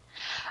put it.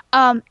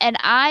 And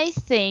I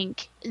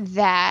think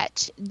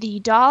that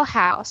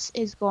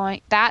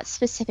that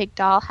specific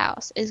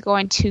dollhouse is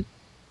going to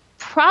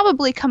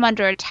probably come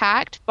under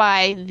attack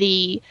by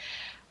the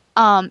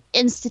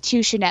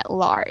institution at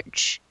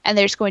large, and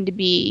there's going to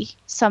be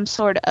some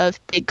sort of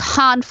big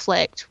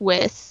conflict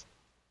with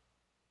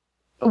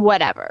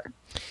whatever.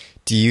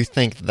 Do you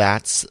think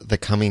that's the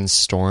coming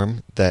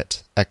storm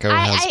that Echo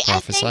has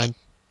prophesied?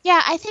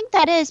 I think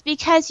that is,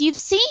 because you've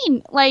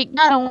seen, like,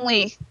 not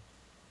only,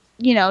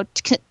 you know,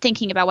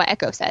 thinking about what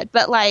Echo said,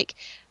 but, like,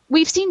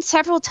 we've seen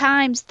several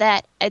times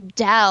that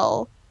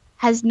Adele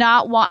has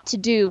not want to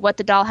do what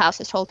the dollhouse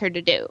has told her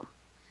to do.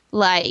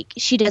 Like,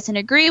 she doesn't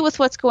agree with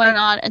what's going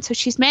on, and so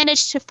she's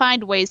managed to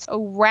find ways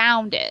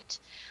around it.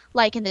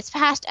 Like, in this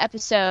past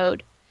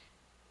episode,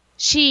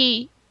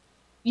 she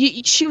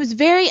was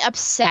very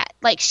upset.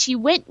 Like, she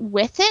went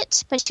with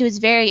it, but she was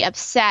very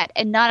upset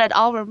and not at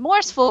all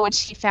remorseful when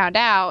she found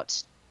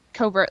out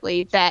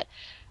covertly that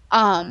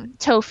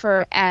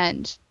Topher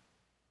and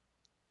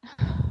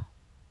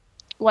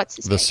what's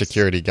his name? The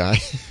security guy.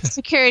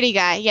 Security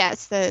guy,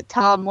 yes, the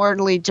tall,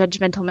 mortally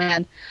judgmental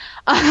man.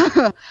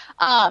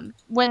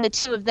 When the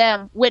two of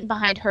them went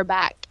behind her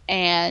back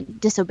and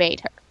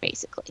disobeyed her,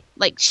 basically.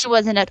 Like, she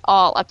wasn't at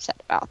all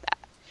upset about that.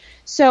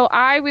 So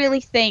I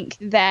really think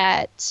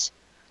that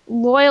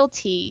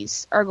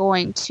loyalties are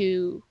going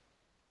to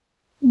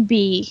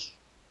be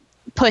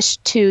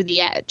pushed to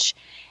the edge,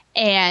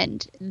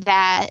 and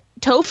that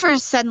Topher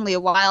is suddenly a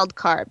wild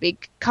card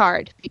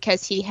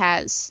because he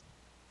has,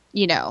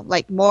 you know,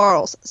 like,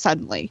 morals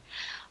suddenly.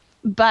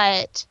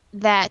 But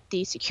that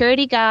the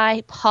security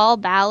guy, Paul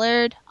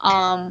Ballard,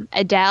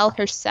 Adele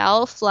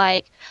herself,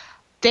 like,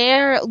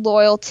 their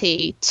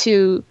loyalty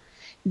to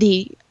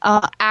the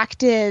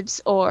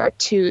actives or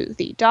to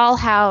the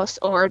dollhouse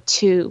or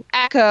to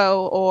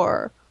Echo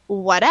or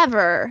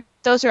whatever,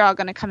 those are all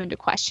going to come into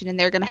question, and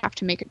they're going to have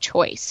to make a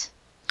choice.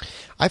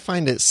 I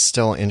find it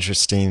still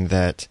interesting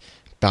that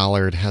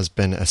Ballard has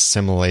been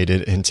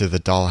assimilated into the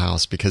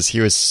dollhouse, because he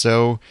was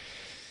so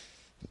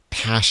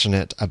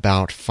passionate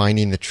about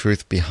finding the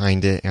truth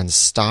behind it and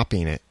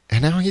stopping it,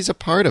 and now he's a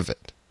part of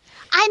it.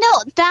 I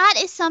know, that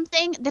is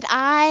something that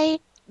I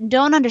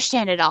don't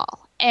understand at all.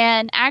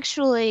 And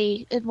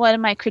actually, one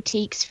of my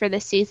critiques for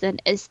this season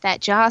is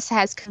that Joss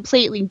has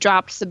completely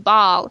dropped the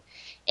ball,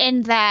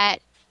 in that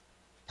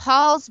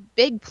Paul's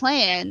big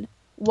plan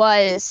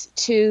was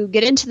to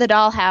get into the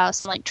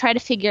dollhouse and, like, try to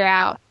figure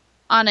out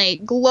on a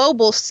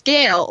global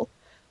scale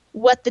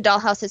what the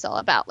dollhouse is all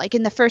about. Like,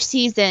 in the first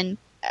season,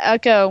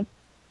 Echo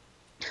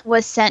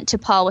was sent to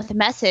Paul with a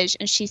message,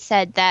 and she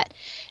said that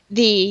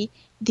the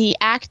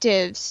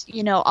actives,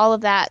 you know, all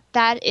of that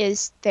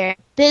is their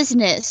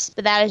business,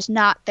 but that is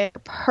not their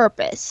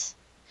purpose.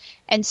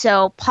 And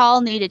so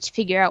Paul needed to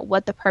figure out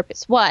what the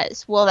purpose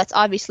was. Well, that's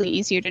obviously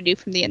easier to do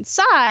from the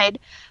inside,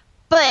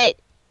 but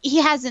he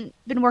hasn't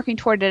been working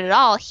toward it at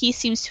all. He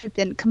seems to have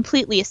been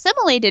completely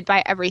assimilated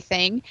by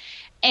everything,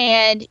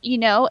 and, you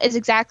know, is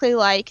exactly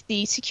like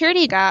the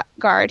security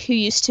guard who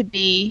used to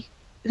be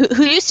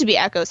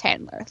Echo's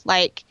handler.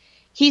 Like,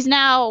 he's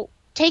now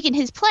taken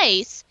his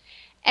place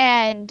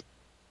and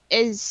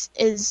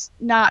is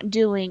not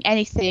doing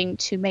anything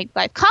to make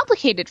life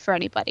complicated for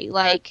anybody.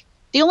 Like,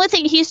 the only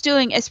thing he's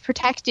doing is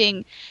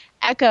protecting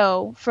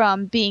Echo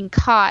from being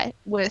caught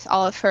with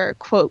all of her,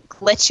 quote,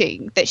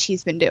 glitching that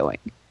she's been doing.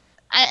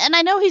 And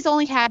I know he's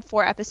only had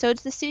 4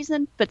 episodes this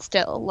season, but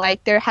still,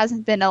 like, there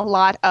hasn't been a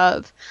lot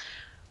of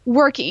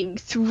working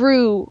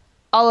through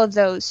all of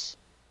those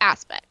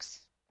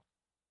aspects.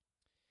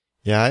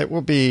 Yeah, it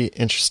will be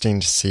interesting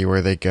to see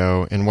where they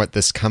go and what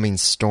this coming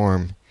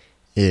storm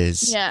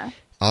is. Yeah.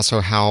 Also,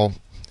 how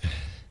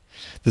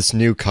this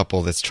new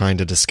couple that's trying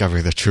to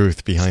discover the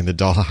truth behind the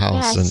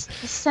dollhouse. Yes, And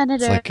the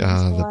senator it's like and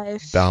his the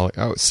wife. ballot.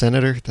 Oh,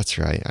 senator? That's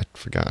right. I'd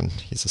forgotten.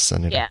 He's a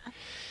senator. Yeah.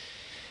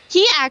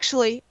 He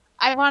actually,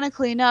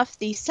 ironically enough,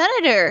 the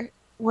senator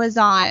was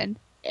on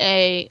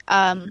a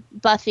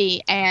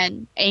Buffy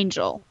and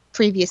Angel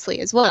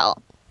previously as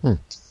well.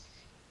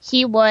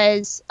 He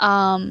was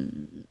a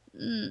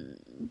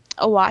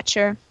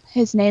watcher.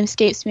 His name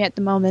escapes me at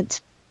the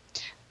moment.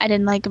 I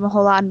didn't like him a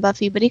whole lot in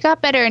Buffy, but he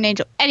got better in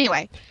Angel.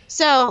 Anyway,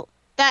 so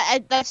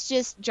that's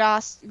just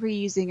Joss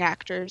reusing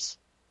actors.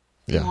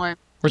 Yeah, more.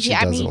 which he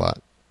does a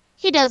lot.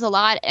 He does a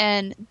lot,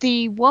 and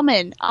the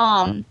woman,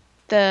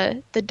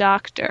 the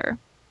doctor,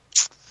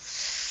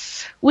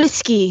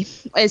 Whiskey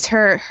is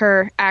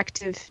her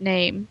active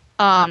name.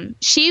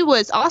 She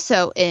was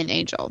also in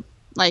Angel.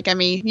 Like, I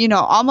mean, you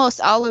know,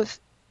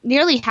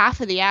 nearly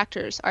half of the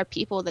actors are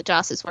people that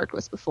Joss has worked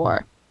with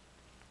before,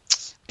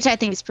 which I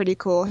think is pretty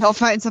cool. He'll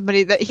find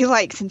somebody that he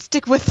likes and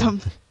stick with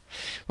them.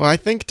 Well, I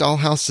think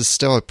Dollhouse is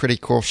still a pretty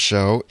cool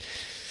show.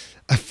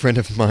 A friend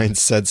of mine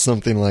said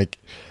something like,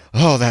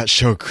 "Oh, that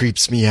show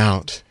creeps me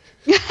out."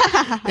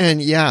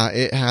 And yeah,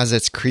 it has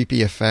its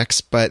creepy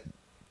effects, but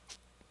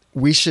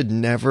we should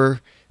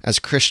never, as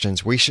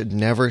Christians, we should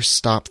never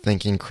stop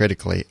thinking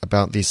critically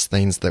about these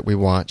things that we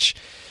watch,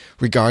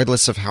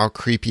 regardless of how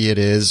creepy it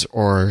is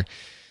or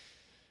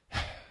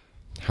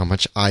how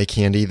much eye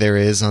candy there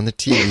is on the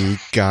TV,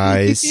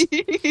 guys.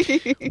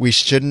 We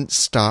shouldn't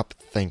stop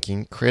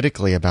thinking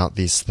critically about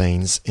these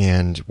things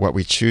and what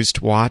we choose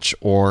to watch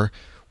or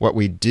what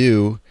we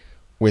do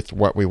with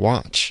what we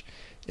watch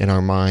in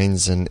our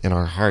minds and in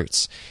our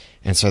hearts.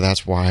 And so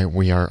that's why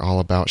we are all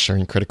about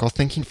sharing critical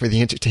thinking for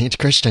the entertained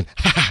Christian.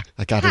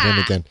 I got it in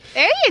again.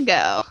 There you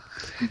go.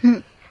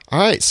 All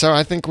right, so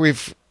I think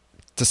we've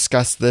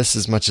discussed this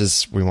as much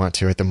as we want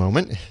to at the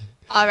moment.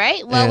 All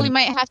right. Well, And- we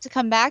might have to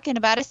come back in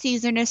about a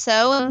season or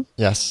so and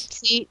Yes.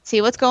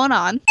 see what's going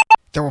on.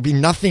 There will be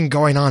nothing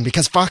going on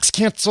because Fox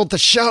canceled the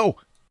show.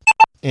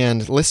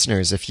 And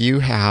listeners, if you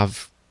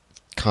have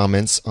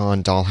comments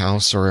on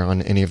Dollhouse or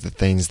on any of the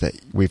things that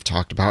we've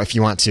talked about, if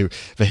you want to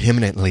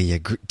vehemently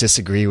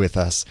disagree with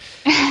us,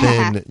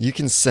 then you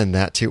can send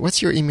that to...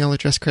 What's your email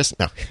address, Chris?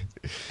 No.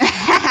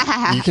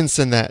 You can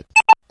send that,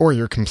 or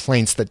your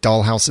complaints that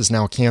Dollhouse is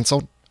now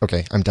canceled.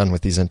 Okay, I'm done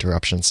with these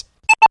interruptions.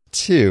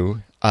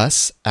 To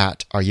us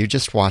at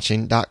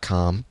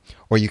areyoujustwatching.com,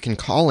 or you can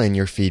call in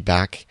your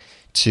feedback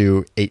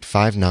to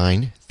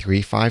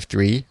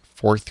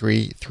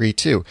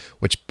 859-353-4332,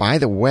 which, by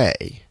the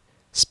way,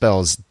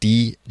 spells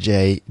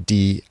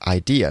DJD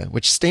Idea,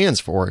 which stands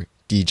for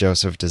D.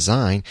 Joseph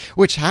Design,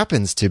 which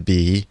happens to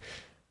be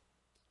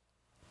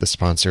the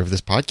sponsor of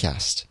this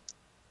podcast.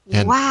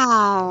 And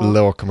wow.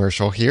 little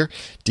commercial here.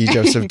 D.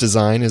 Joseph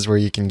Design is where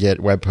you can get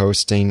web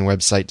hosting,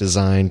 website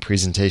design,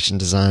 presentation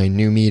design,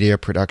 new media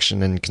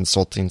production, and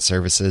consulting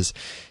services.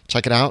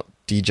 Check it out,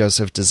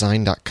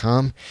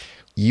 djosephdesign.com.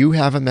 You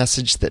have a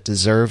message that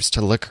deserves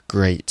to look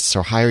great.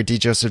 So hire D.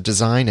 Joseph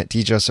Design at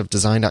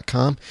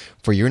djosephdesign.com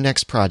for your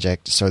next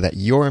project so that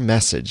your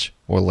message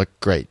will look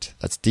great.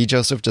 That's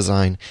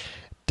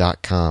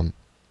djosephdesign.com.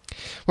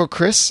 Well,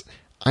 Chris,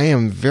 I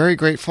am very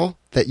grateful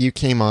that you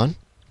came on.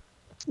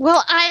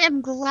 Well, I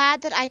am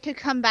glad that I could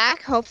come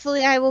back.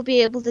 Hopefully I will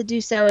be able to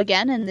do so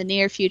again in the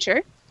near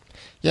future.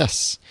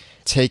 Yes.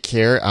 Take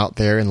care out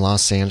there in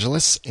Los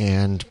Angeles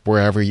and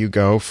wherever you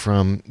go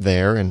from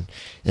there and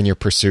in your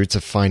pursuits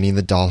of finding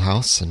the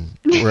dollhouse and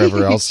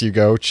wherever else you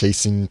go,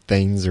 chasing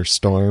things or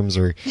storms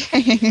or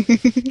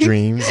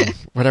dreams,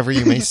 whatever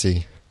you may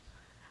see.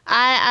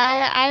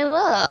 I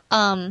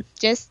will.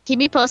 Just keep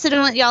me posted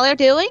on what y'all are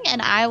doing,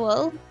 and I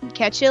will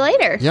catch you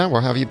later. Yeah, we'll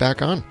have you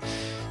back on.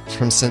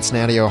 From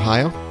Cincinnati,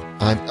 Ohio,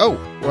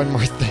 one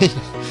more thing.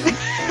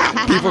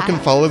 People can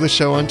follow the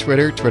show on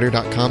Twitter,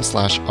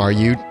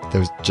 twitter.com/RU,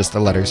 those just the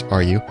letters,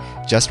 RU,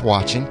 just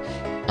watching.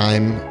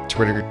 I'm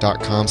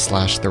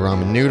twitter.com/The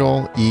Ramen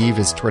Noodle. Eve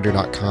is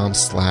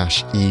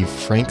twitter.com/Eve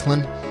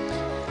Franklin.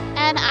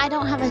 And I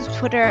don't have a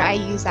Twitter I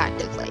use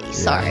actively.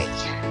 Sorry.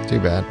 Too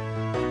bad.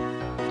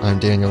 I'm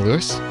Daniel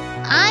Lewis.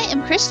 I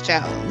am Chris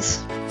Jones.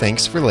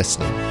 Thanks for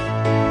listening.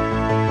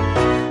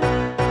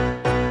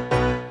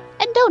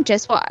 And don't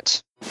just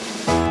watch.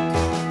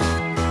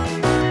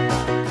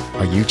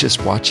 Are You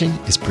Just Watching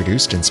is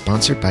produced and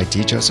sponsored by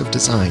D. Joseph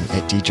Design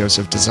at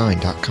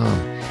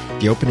djosephdesign.com.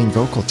 The opening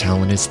vocal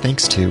talent is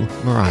thanks to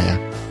Mariah.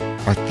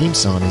 Our theme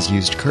song is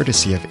used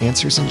courtesy of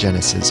Answers in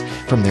Genesis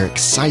from their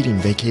exciting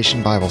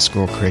Vacation Bible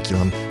School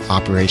curriculum,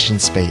 Operation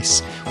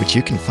Space, which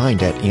you can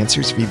find at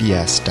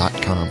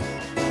answersvbs.com.